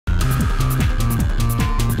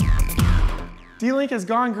D-Link has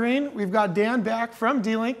gone green. We've got Dan back from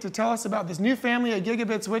D-Link to tell us about this new family of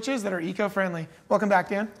gigabit switches that are eco-friendly. Welcome back,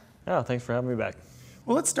 Dan. Yeah, thanks for having me back.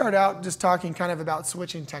 Well, let's start out just talking kind of about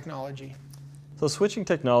switching technology. So switching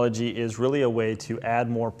technology is really a way to add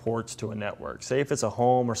more ports to a network. Say if it's a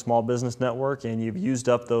home or small business network and you've used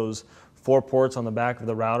up those 4 ports on the back of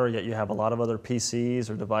the router, yet you have a lot of other PCs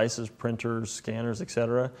or devices, printers, scanners,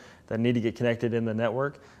 etc., that need to get connected in the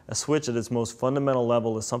network. A switch at its most fundamental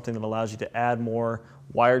level is something that allows you to add more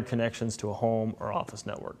wired connections to a home or office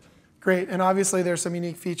network. Great, and obviously there's some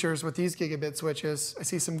unique features with these gigabit switches. I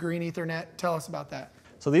see some green Ethernet. Tell us about that.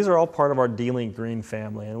 So these are all part of our D-Link Green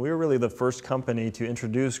family, and we were really the first company to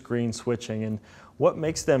introduce green switching. And what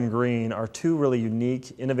makes them green are 2 really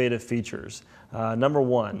unique, innovative features. Number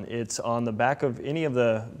 1, it's on the back of any of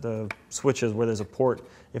the switches where there's a port.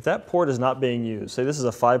 If that port is not being used, say this is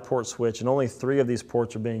a 5-port switch and only 3 of these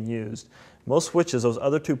ports are being used, most switches, those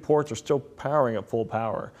other 2 ports are still powering at full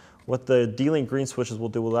power. What the D-Link Green switches will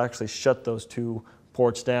do will actually shut those 2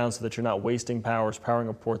 ports down so that you're not wasting power powering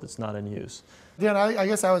a port that's not in use. Dan, I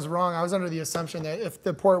guess I was wrong. I was under the assumption that if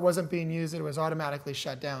the port wasn't being used, it was automatically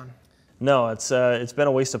shut down. No, it's been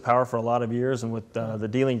a waste of power for a lot of years, and with the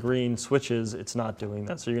D-Link Green switches, it's not doing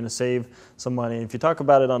that. So you're going to save some money. If you talk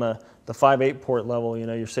about it on the 5/8 port level, you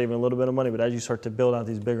know, you're saving a little bit of money, but as you start to build out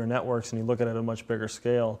these bigger networks and you look at it at a much bigger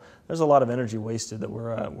scale, there's a lot of energy wasted that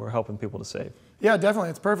we're helping people to save. Yeah, definitely.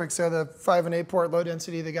 It's perfect. So the 5 and 8 port low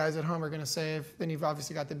density, the guys at home are going to save. Then you've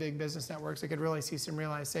obviously got the big business networks that could really see some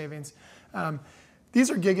realized savings.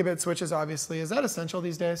 These are gigabit switches, obviously. Is that essential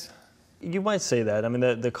these days? You might say that. I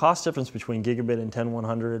mean, the cost difference between gigabit and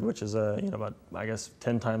 10100, which is about, I guess,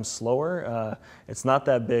 10 times slower, it's not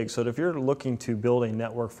that big. So if you're looking to build a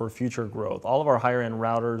network for future growth, all of our higher end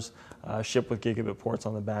routers ship with gigabit ports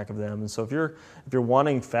on the back of them. And so if you're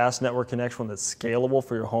wanting fast network connection that's scalable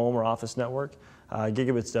for your home or office network,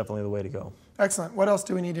 gigabit's definitely the way to go. Excellent. What else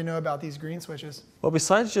do we need to know about these green switches? Well,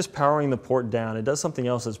 besides just powering the port down, it does something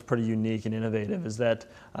else that's pretty unique and innovative, is that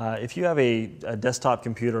if you have a desktop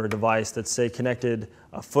computer or device that's, say, connected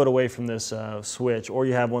a foot away from this switch, or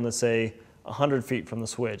you have one that's, say, 100 feet from the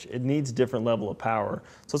switch, it needs different level of power.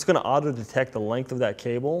 So it's going to auto-detect the length of that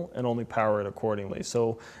cable and only power it accordingly.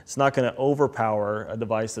 So it's not going to overpower a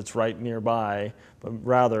device that's right nearby, but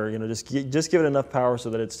rather, just give it enough power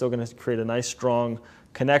so that it's still going to create a nice, strong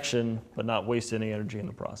connection, but not waste any energy in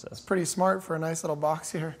the process. Pretty smart for a nice little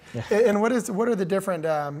box here. Yeah. And what are the different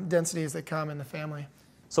densities that come in the family?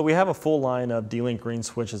 So we have a full line of D-Link Green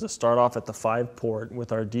switches that start off at the 5-port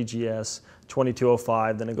with our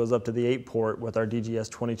DGS-2205, then it goes up to the 8-port with our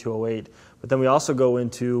DGS-2208. But then we also go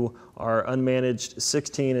into our unmanaged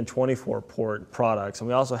 16 and 24-port products, and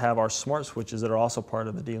we also have our smart switches that are also part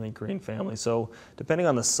of the D-Link Green family. So depending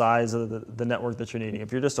on the size of the network that you're needing,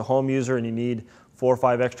 if you're just a home user and you need 4 or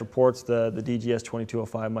 5 extra ports, the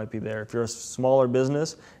DGS-2205 might be there. If you're a smaller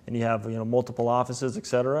business and you have multiple offices,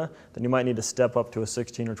 etc., then you might need to step up to a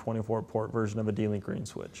 16 or 24 port version of a D-Link Green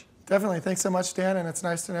switch. Definitely. Thanks so much, Dan, and it's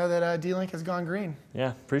nice to know that D-Link has gone green.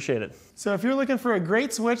 Yeah, appreciate it. So if you're looking for a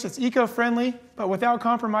great switch that's eco-friendly but without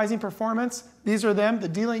compromising performance, these are them, the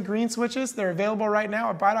D-Link Green switches. They're available right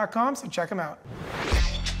now at buy.com, so check them out.